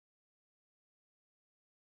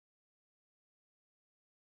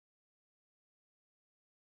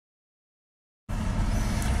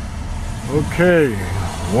Okay,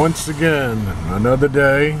 once again, another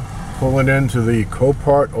day pulling into the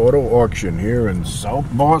Copart Auto Auction here in South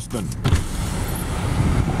Boston.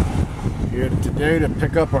 Here today to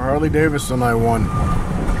pick up a Harley Davidson I won.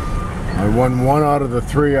 I won one out of the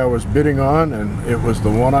three I was bidding on, and it was the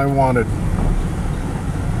one I wanted.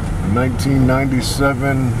 A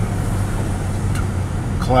 1997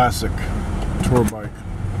 classic tour bike.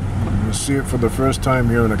 You'll see it for the first time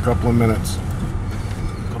here in a couple of minutes.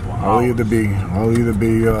 I'll either be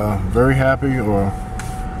very happy or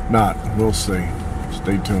not. We'll see.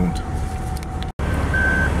 Stay tuned.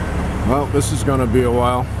 Well, this is going to be a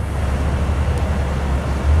while.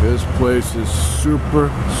 This place is super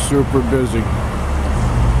busy.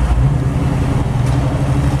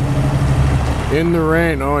 In the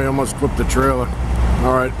rain. Oh, I almost flipped the trailer.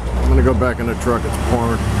 Alright, I'm going to go back in the truck. It's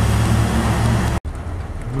pouring.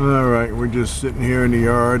 Alright, we're just sitting here in the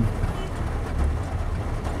yard.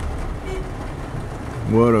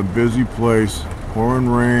 What a busy place. Pouring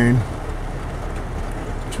rain.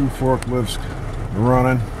 2 forklifts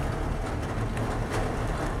running.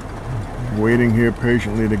 Waiting here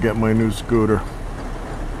patiently to get my new scooter.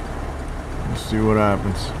 Let's see what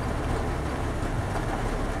happens.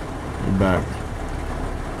 We're back.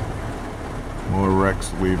 More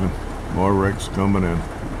wrecks leaving. More wrecks coming in.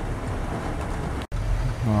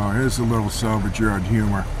 Oh, here's a little salvage yard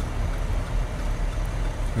humor.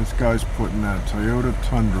 This guy's putting that Toyota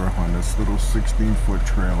Tundra on this little 16-foot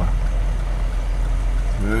trailer.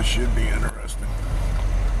 This should be interesting.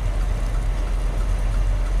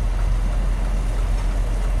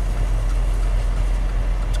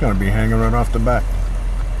 It's going to be hanging right off the back.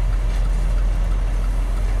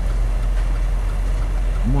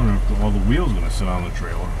 I'm wondering if all the wheels are going to sit on the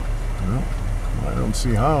trailer. Well, I don't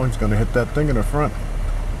see how. He's going to hit that thing in the front.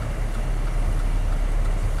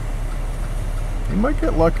 He might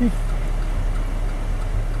get lucky.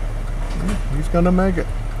 He's gonna make it.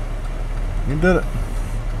 He did it.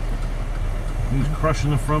 He's crushing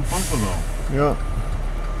the front bumper though. Yeah.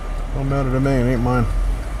 Don't matter to me, it ain't mine.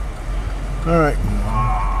 Alright.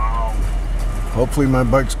 Wow. Hopefully my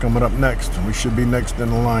bike's coming up next. We should be next in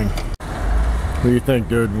the line. What do you think,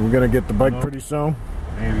 dude? We're gonna get the bike pretty soon?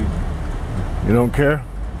 Maybe. You don't care?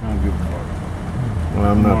 I don't give a fuck.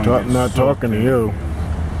 Well, I'm not talking to you.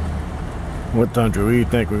 What Tundra? What do you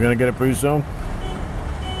think? We're gonna get it pretty soon?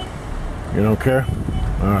 You don't care?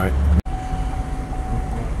 Alright.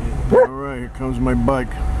 Alright, here comes my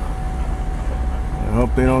bike. I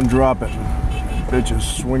hope they don't drop it. Bitch is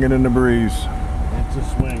swinging in the breeze. It's a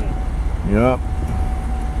swinging. Yep.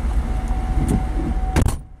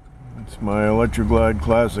 It's my Electroglide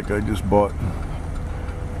Classic I just bought.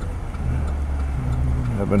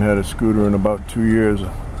 Haven't had a scooter in about 2 years.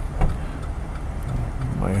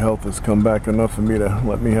 My health has come back enough for me to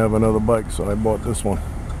let me have another bike, so I bought this one.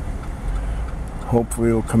 Hopefully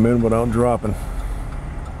it'll come in without dropping.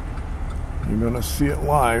 You're gonna see it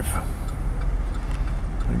live.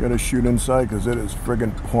 I gotta shoot inside because it is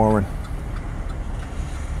friggin' pouring.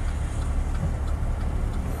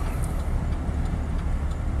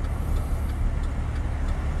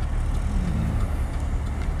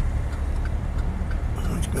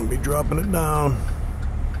 It's gonna be dropping it down.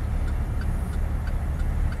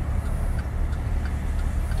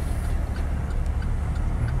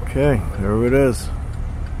 Okay, there it is.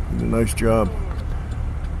 Did a nice job.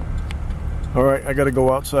 Alright, I gotta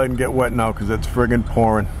go outside and get wet now because it's friggin'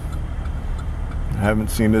 pouring. I haven't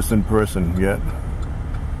seen this in person yet.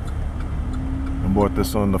 I bought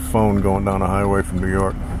this on the phone going down the highway from New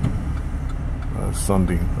York.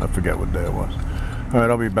 Sunday. I forget what day it was. Alright,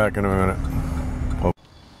 I'll be back in a minute. Hope.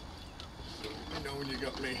 I know when you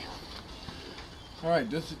got me. Alright,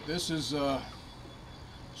 this is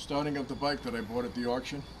starting up the bike that I bought at the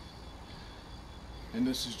auction. And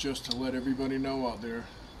this is just to let everybody know out there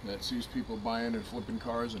that sees people buying and flipping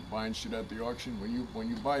cars and buying shit at the auction. When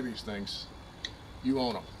you buy these things, you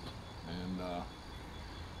own them, and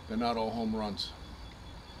they're not all home runs,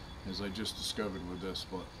 as I just discovered with this.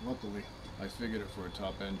 But luckily, I figured it for a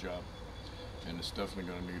top-end job, and it's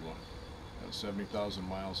definitely going to need one. Got 70,000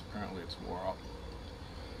 miles. Apparently, it's wore out.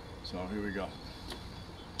 So here we go.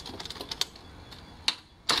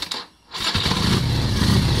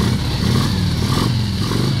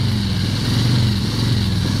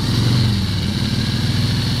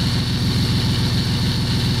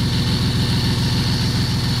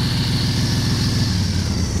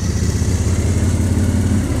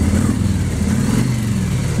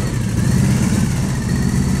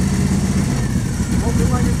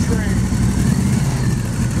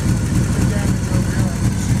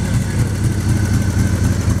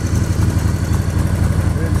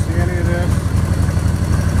 Didn't see any of this.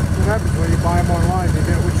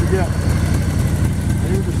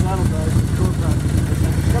 saddlebags and short packs.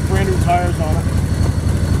 It's got brand new tires on it.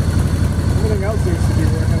 Everything else seems to be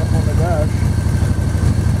working up on the dash.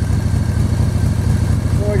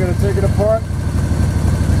 So I gotta take it apart,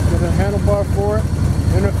 get a handlebar for it,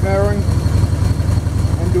 inner fairing,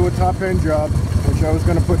 and do a top end job, which I was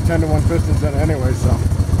gonna put 10-to-1 pistons in anyway, so.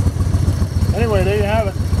 Anyway, there you have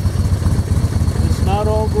it. It's not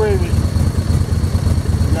all gravy.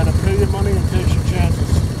 You gotta pay your money and take your chances.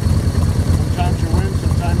 Sometimes you win,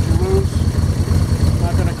 sometimes you lose.